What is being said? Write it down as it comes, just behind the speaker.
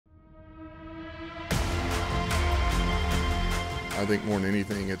I think more than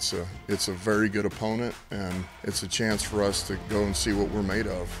anything, it's a very good opponent, and it's a chance for us to go and see what we're made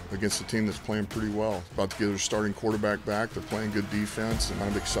of against a team that's playing pretty well. About to get their starting quarterback back. They're playing good defense, and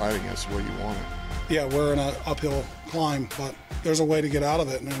kind of exciting. That's the way you want it. Yeah, we're in an uphill climb, but there's a way to get out of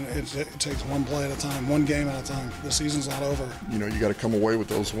it, and it takes one play at a time, one game at a time. The season's not over. You know, you got to come away with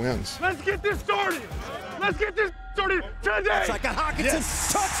those wins. Let's get this started. Let's get this started today. It's like a Hawkinson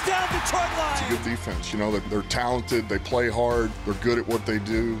touchdown Detroit Lions. It's a good defense. You know, they're talented. They play hard. They're good at what they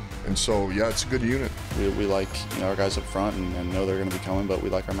do. And so, yeah, it's a good unit. We like, you know, our guys up front and know they're going to be coming, but we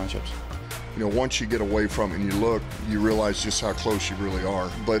like our matchups. You know, once you get away from it and you look, you realize just how close you really are.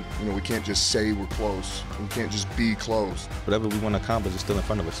 But, you know, we can't just say we're close. We can't just be close. Whatever we want to accomplish is still in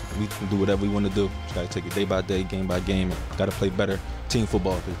front of us. We can do whatever we want to do. Just got to take it day by day, game by game. Got to play better team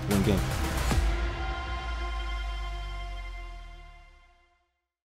football to win games.